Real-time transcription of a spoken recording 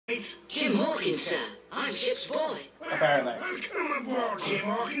Jim Hawkins, sir. I'm ship's boy. Apparently. Welcome aboard, Jim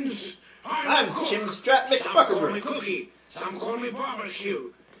Hawkins. I'm Jim Strap Some call McBuckaroo. me Cookie. Some call me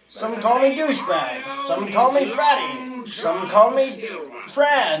Barbecue. Some call me douchebag. Some call me fatty. Some call me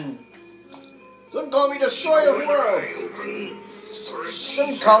Fran. Some call me Destroyer of Worlds.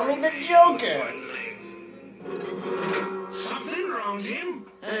 Some call me the Joker. Something wrong, Jim?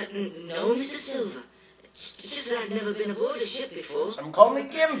 No, Mr. Silver. It's just that I've never been aboard a ship before. Some call me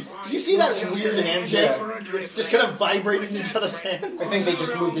Kim. Did you see that weird handshake? Yeah. It's just kind of vibrating in each other's hands. I think they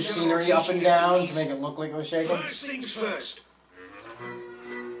just moved the scenery up and down to make it look like it was shaking. First things first.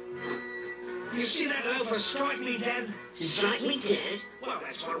 You see that loafer strike me dead? Strike me dead? Well,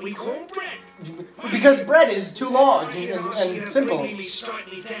 that's what we call bread. Because bread is too long and simple. Bringing me strike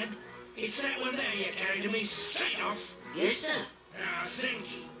me dead. It's that one there you carried to me straight off. Yes, sir. Ah, thank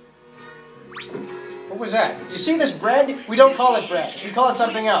you. What was that? You see this bread? We don't call it bread. We call it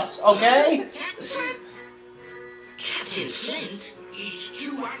something else, okay? Captain Flint? He's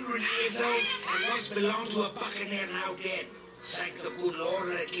 200 years old and once belonged to a buccaneer now dead. Thank the good Lord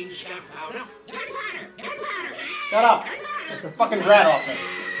of the King's gunpowder. Shut up. Just the fucking bread off it.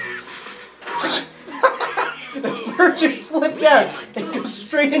 The bird just flipped out and goes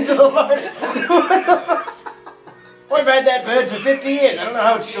straight into the large. I've had that bird for 50 years. I don't know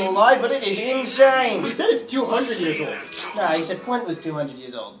how it's still alive, but it is insane. He said it's 200 years old. Nah, he said Flint was 200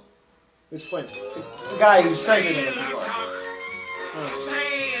 years old. Who's Flint? The guy who's treasure they're looking for.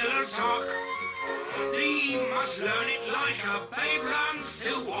 Sailor talk. Thee must learn it like a babe learns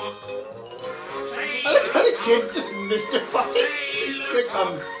to walk. I like how the kid's just mystified. It's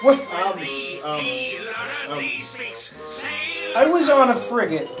like, What? I was on a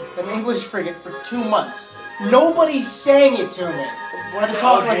frigate, an English frigate, for 2 months. Nobody sang it to me. I had to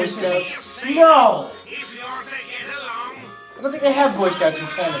talk like a Scouts. No! If you're to get along, I don't think they have Boy Scouts in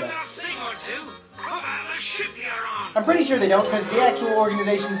Canada. a thing or two about the ship you're on. I'm pretty sure they don't, because the actual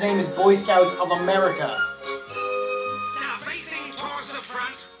organization's name is Boy Scouts of America. Now facing towards the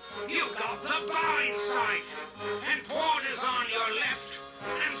front, you've got the bow side, and port is on your left,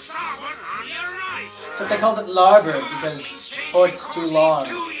 and starboard on your right. So they called it larboard because port's too long.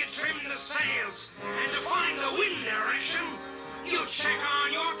 You trim the sails, and to find the wind direction, you check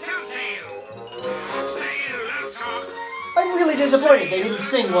on your telltale. Sailor talk. I'm really disappointed they didn't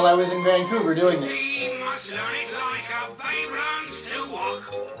sing while I was in Vancouver doing this. Thee must learn it like a babe learns to walk.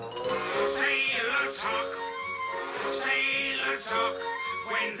 Sailor talk. Sailor talk.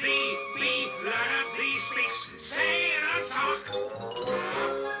 When thee be learned, thee speaks sailor talk.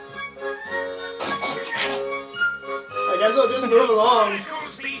 I guess I'll just move along.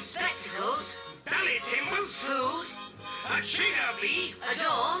 Spectacles be Spectacles? belly timbers, Food? a trigger be, A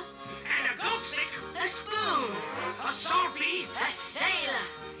door? and a goat stick, A spoon? a sword be, A sailor?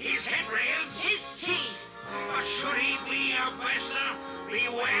 his headrails. His teeth? But should he be a bester,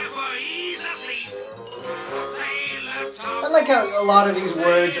 beware for he's a thief. Sailor talk. I like how a lot of these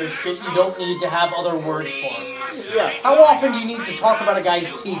words are shit you don't need to have other words for. Yeah. How often do you need to talk about a guy's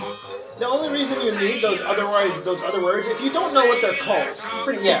teeth? The only reason you need those other words, if you don't know what they're called,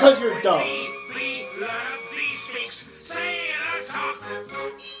 Pretty, yeah. because you're dumb.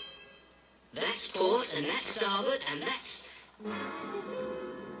 That's port, and that's starboard, and that's...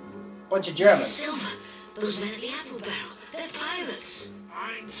 Bunch of Germans. Silver. Those men at the apple barrel. They're pirates.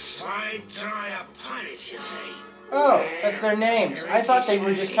 I'm side dry a pirate, you say? Oh, that's their names. I thought they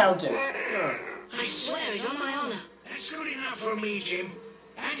were just counting. I swear it on my honor. That's good enough for me, Jim.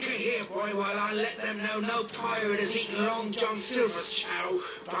 Anchor here, boy, while I let them know no pirate has eaten Long John Silver's chow.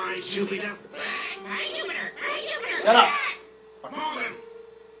 By Jupiter. By Jupiter. By Jupiter. Shut up. Morgan.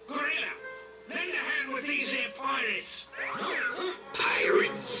 Gorilla. Lend a hand with these here pirates.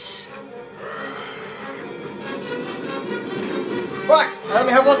 Pirates. Fuck! I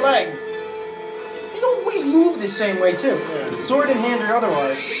only have one leg. They always move the same way, too. Sword in hand or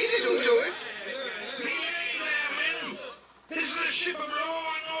otherwise. He didn't do it. Belay there, men. This is a ship of law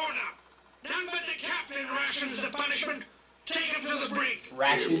and order. None but the captain rations the punishment. Take him to the brig.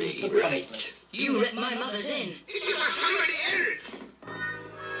 Rations the punishment. You let my mother's in. It is for somebody else.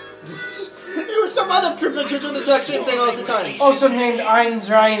 There was some other triplets who do the exact same thing all the time. Also named Eins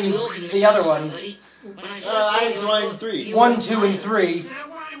Ryan, the other one. Einstein 3. 1, 2, and 3. Now,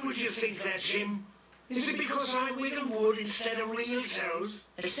 why would you think that, Jim? Is it because I wiggle wood instead of real toes?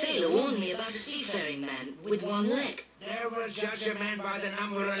 A sailor warned me about a seafaring man with one leg. Never judge a man by the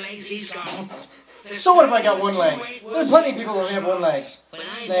number of legs he's got. So what if I got one leg? There are plenty of people who only have one leg. When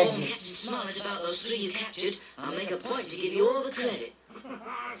I inform Captain Smollett about those 3 you captured, I'll make a point to give you all the credit.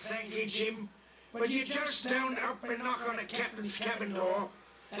 Thank you, Jim. But you just don't up and knock on the captain's cabin door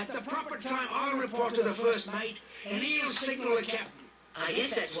At the proper time, I'll report to the first mate, and he'll signal the captain. I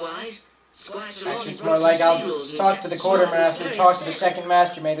guess that's wise. Squire Trelawney Actually, it's brought more like two I'll seals and talk to the Captain Smart was quartermaster, very talk to the upset. second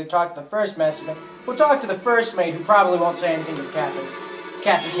master mate, who talk to the first master mate. We'll talk to the first mate, who probably won't say anything to the captain. The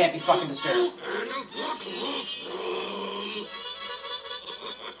captain can't be fucking disturbed.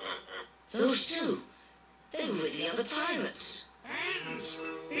 Those two, they were with the other pirates. Hands,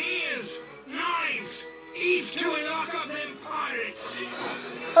 ears, knives, heave to and lock up them pirates.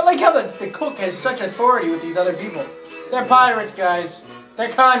 I like how the cook has such authority with these other people. They're pirates, guys.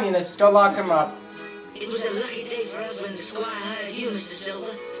 They're communists. Go lock them up. It was a lucky day for us when the squire hired you, Mr.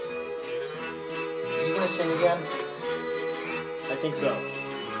 Silver. Is he gonna sing again? I think so.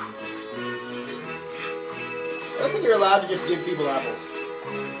 I don't think you're allowed to just give people apples.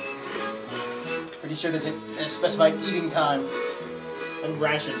 Pretty sure there's a specified eating time. And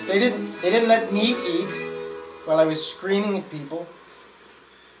ration. They didn't let me eat while I was screaming at people,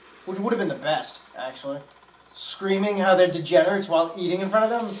 which would have been the best, actually. Screaming how they're degenerates while eating in front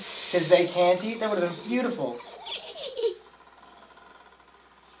of them because they can't eat. That would have been beautiful.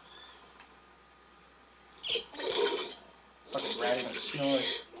 Fucking rat even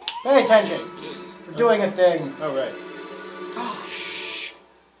snores. Pay attention. We're doing a thing. Oh, right. Shh.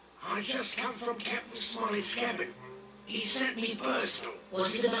 I just come from Captain Smollett's cabin. He sent me personal.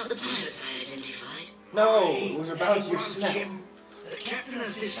 Was it about the pirates I identified? No, it was about your Well, snack. Jim, the captain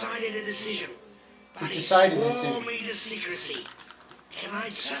has decided a decision. But He's decided a he decision. swore me to secrecy. Can I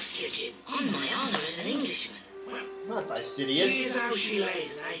trust you, Jim? On my honor as an Englishman. Well, Not by here's Sidious. how she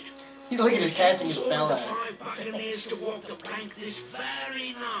lays, Nate. He's looking at his casting his Ordered spell the at it. 5 buccaneers to walk the plank this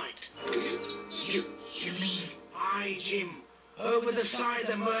very night. You mean? Aye, Jim. Over the side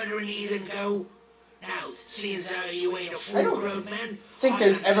the murdering heathen go. Now, seeing how you ain't a I don't full-grown man, think I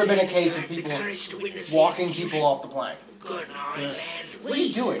there's have to ever been a say case you of have the people courage to witness the walking execution. people off the plank. Good night, lad. What are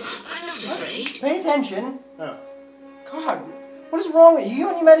you doing? I'm not afraid. Pay attention. Oh. God, what is wrong with you? You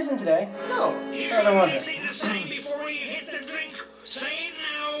on your medicine today? No. You I don't wonder. anything to say before you hit the drink? Say it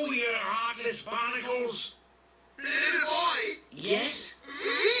now, you heartless barnacles. Little boy, Yes?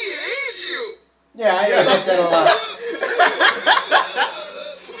 he hates you. Yeah, I like that a lot.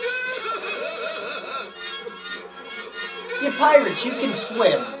 You pirates, you can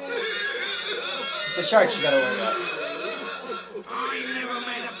swim. It's the sharks you gotta worry about. I never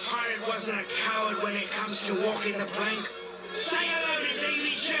met a pirate wasn't a coward when it comes to walking the plank. Say hello to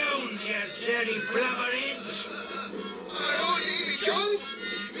Davy Jones, you dirty blubberheads. Oh, Davy Jones,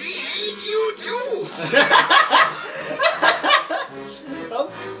 we hate you too.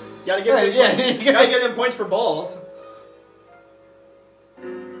 Well, gotta give them, Yeah. gotta give them points for balls.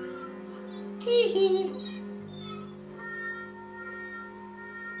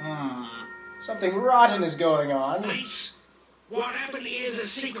 Something rotten is going on. Mates, what happened here is a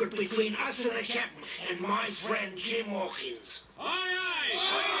secret between us and the captain and my friend Jim Hawkins. Aye, aye!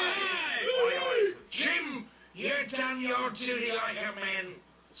 Aye, aye! Jim, you've done your duty like a man.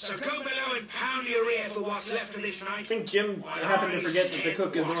 So go below and pound your ear for what's left of this I night. think Jim happened to forget that the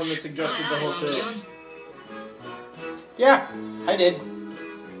cook is the one that suggested the whole Long thing. John. Yeah, I did.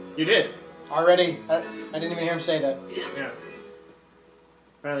 You did. Already. I didn't even hear him say that. Yeah.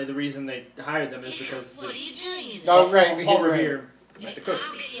 Apparently the reason they hired them is because What are you doing in there? Oh, right, we Paul can Revere met the cook.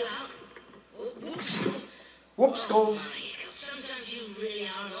 I'll get you out. Whoops. Whoops, skulls. My hiccups. Sometimes you really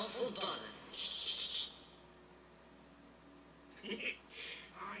are an awful bother.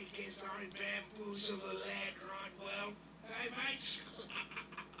 I guess I bamboozle the lad right well. Hey, mates.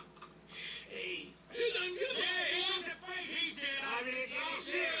 Hey.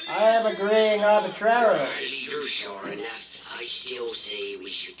 I am agreeing arbitrarily. Leader, sure enough, I still say we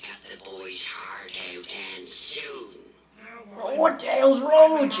should cut the boy's heart out and soon. What the hell's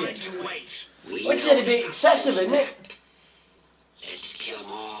wrong with you? To wait. We What's know that a bit the excessive, isn't it? Let's kill them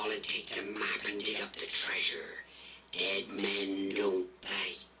all and take the map and dig up the treasure. Dead men don't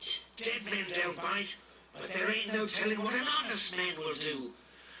bite. Dead men don't bite, but there ain't no telling what an honest man will do.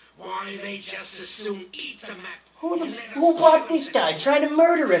 Why, they just as soon eat the map. Who bought this guy trying to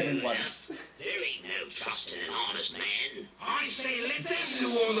murder everyone? There ain't no trusting an honest man. I say let them do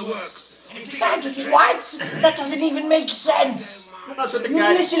all the work. And dig up That, the treasure. what? That doesn't even make sense. That's what the You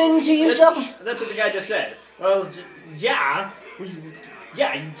guy. listening to yourself? That's what the guy just said. Well, yeah,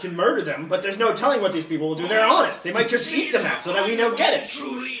 you can murder them, but there's no telling what these people will do. They're honest. They might just eat the map so that we don't get it.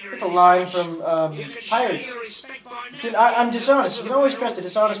 True leader That's a is line special. from You can show Pirates. your respect by Dude, now. I'm dishonest. You can always trust a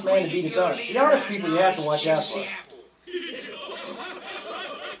dishonest man to be dishonest. The honest people you have to watch out for.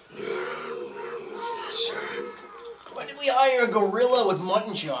 When did we hire a gorilla with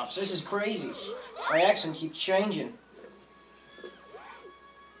mutton chops? This is crazy. My accent keeps changing.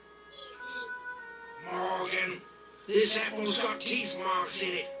 This apple's got teeth marks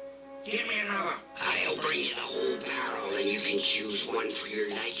in it. Give me another. I'll bring you the whole barrel, and you can choose one for your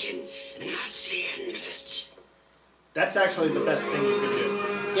liking, and that's the end of it. That's actually the best thing you could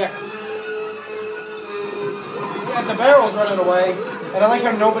do. Yeah. Yeah, the barrel's running away, and I like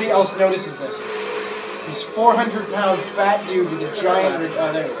how nobody else notices this. This 400-pound fat dude with a giant...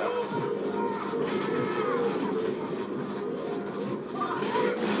 Oh, there we go.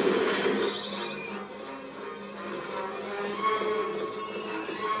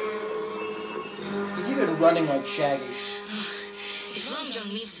 He's even running like Shaggy. If Long John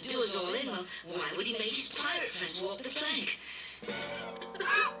means to do us all in, well, why would he make his pirate friends walk the plank?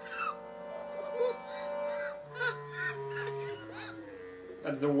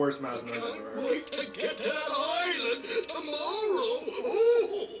 That's the worst mouse noise I've ever heard. Wait to get to that island tomorrow.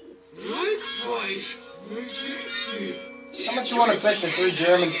 Ooh, likewise. How much you want to bet the 3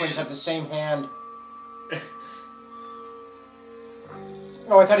 German twins have the same hand?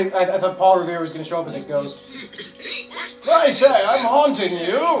 Oh, I thought Paul Revere was going to show up as a ghost. I say, I'm haunting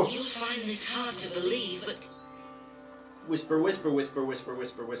you! You'll find this hard to believe, but... Whisper, whisper, whisper, whisper,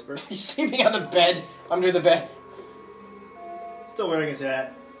 whisper, whisper. You see me on the bed, under the bed. Still wearing his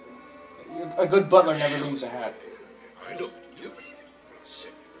hat. A good butler never leaves a hat. I don't believe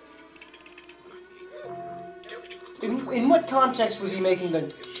it. In what context was he making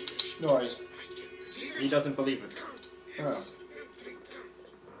the noise? He doesn't believe it. Oh.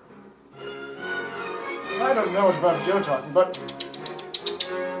 I don't know about Joe talking, but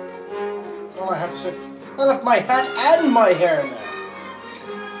all I have to say, I left my hat and my hair in there.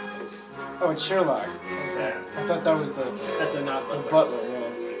 Oh, it's Sherlock. Yeah. I thought that was the That's the not butler. butler.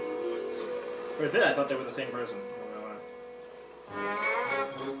 Yeah. For a bit, I thought they were the same person.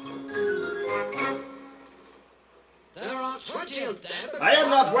 There are 20 of them. I am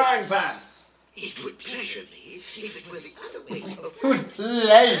not wearing pants! It would pleasure me if it were the other way. It would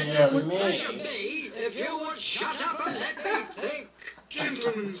pleasure Pleasure me. me if you would shut up and let me think.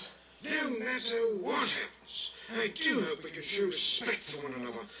 Gentlemen, no matter what happens, I do hope we can show respect for one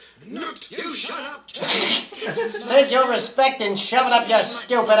another. Not You shut up too. Take your respect and shove it up your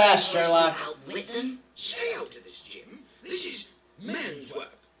stupid ass, Sherlock. Outwit them? Stay out of this, Jim. This is men's work.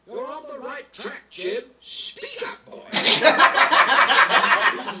 You're on the right track, Jim. Speak up, boy.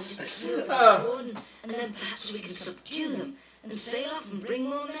 And then perhaps we can subdue them and sail off and bring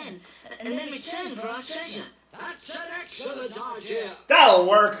more men, and then return for our treasure. That's an excellent idea. That'll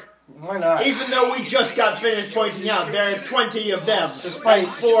work! Why not? Even though we just got finished pointing out there are 20 of them, Despite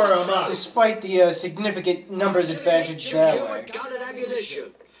 4 of us. Despite the significant numbers advantage that You way. and gun and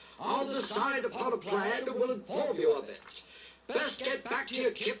ammunition. I'll decide upon a plan and will inform you of it. Best get back to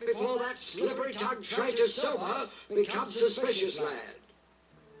your kip before that slippery-tongued traitor Silver becomes suspicious, lad.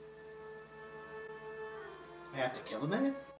 I have to kill a man?